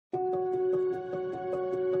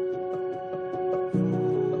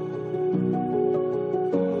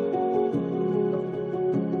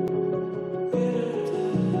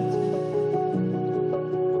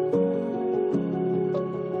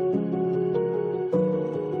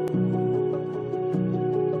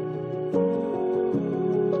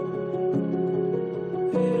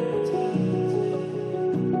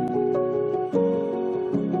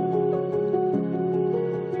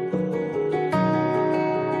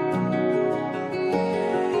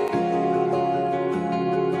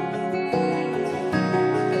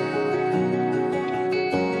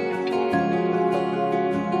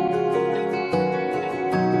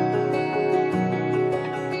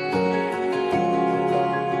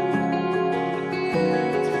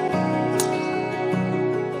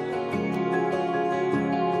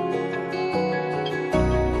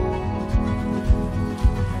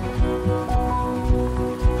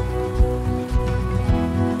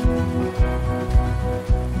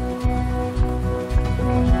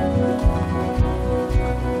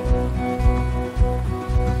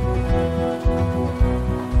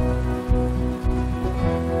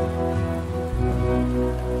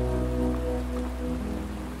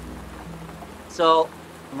So,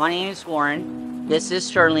 my name is Warren. This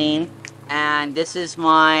is Charlene, and this is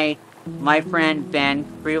my friend Ben.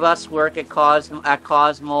 Three of us work at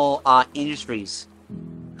Cosmo Industries.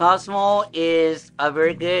 Cosmo is a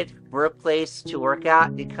very good workplace to work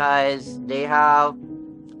at because they have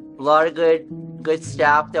a lot of good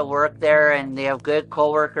staff that work there, and they have good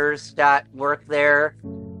coworkers that work there,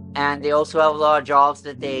 and they also have a lot of jobs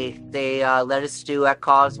that they let us do at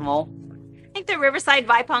Cosmo. I think the Riverside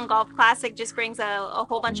Vipond Golf Classic just brings a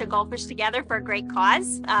whole bunch of golfers together for a great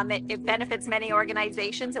cause. It benefits many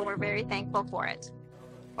organizations, and we're very thankful for it.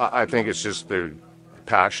 I think it's just the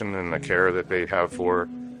passion and the care that they have for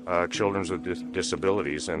children with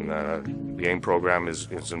disabilities, and the AIM program is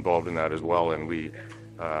involved in that as well. And we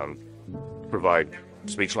provide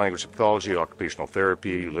speech-language pathology, occupational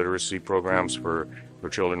therapy, literacy programs for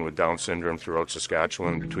children with Down syndrome throughout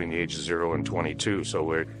Saskatchewan between the ages of 0 and 22. So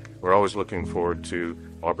we're always looking forward to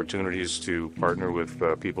opportunities to partner with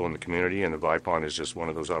people in the community, and the Vipond is just one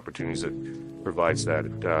of those opportunities that provides that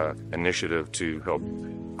initiative to help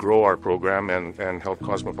grow our program and help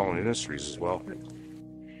Cosmopolitan Industries as well.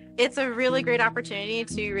 It's a really great opportunity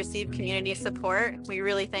to receive community support. We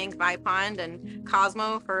really thank Vipond and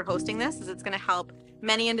Cosmo for hosting this, as it's going to help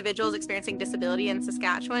many individuals experiencing disability in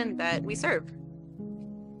Saskatchewan that we serve.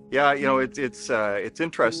 Yeah, you know, it's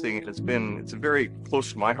interesting. It's very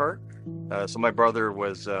close to my heart. So my brother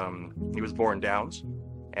was he was born Downs,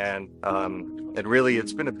 and really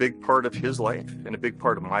it's been a big part of his life and a big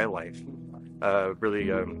part of my life.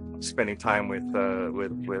 Really spending time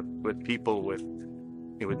with people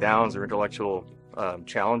with Downs or intellectual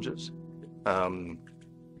challenges.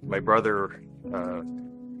 My brother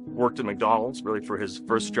worked at McDonald's really for his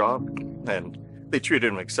first job, and they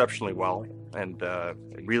treated him exceptionally well, and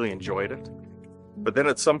really enjoyed it. But then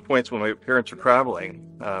at some points when my parents were traveling,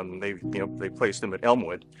 they placed him at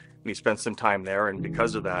Elmwood, and he spent some time there, and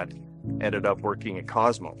because of that, ended up working at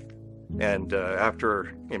Cosmo. And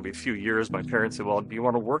after maybe a few years, my parents said, "Well, do you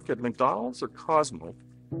want to work at McDonald's or Cosmo?"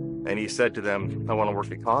 And he said to them, "I want to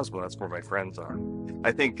work at Cosmo. That's where my friends are."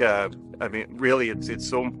 I think, really, it's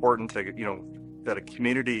so important that a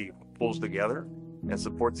community pulls together and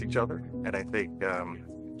supports each other. And I think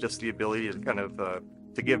just the ability to kind of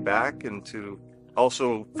to give back, and to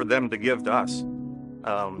also for them to give to us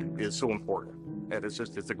is so important. And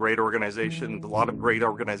it's a great organization. A lot of great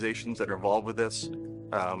organizations that are involved with this.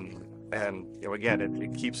 And again,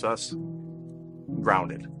 it keeps us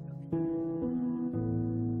grounded.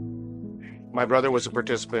 My brother was a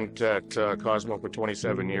participant at Cosmo for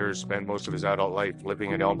 27 years, spent most of his adult life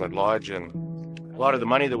living at Elmwood Lodge, and a lot of the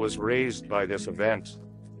money that was raised by this event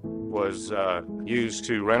was used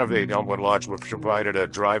to renovate Elmwood Lodge, which provided a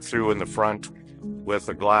drive-through in the front with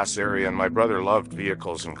a glass area. And my brother loved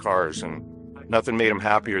vehicles and cars, and nothing made him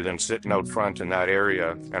happier than sitting out front in that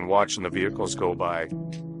area and watching the vehicles go by.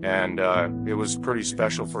 And it was pretty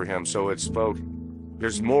special for him. So it's about,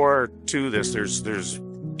 there's more to this. There's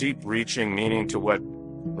deep reaching meaning to what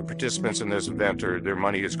the participants in this event or their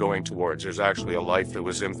money is going towards. There's actually a life that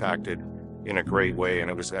was impacted in a great way, and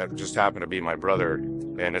it just happened to be my brother.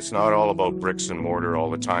 And it's not all about bricks and mortar all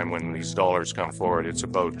the time when these dollars come forward. It's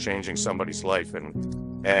about changing somebody's life, and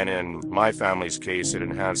in my family's case, it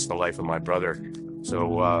enhanced the life of my brother.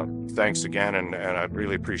 So thanks again, and I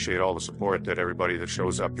really appreciate all the support that everybody that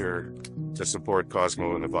shows up here to support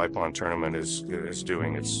Cosmo and the Vipond tournament is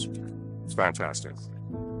doing. It's fantastic.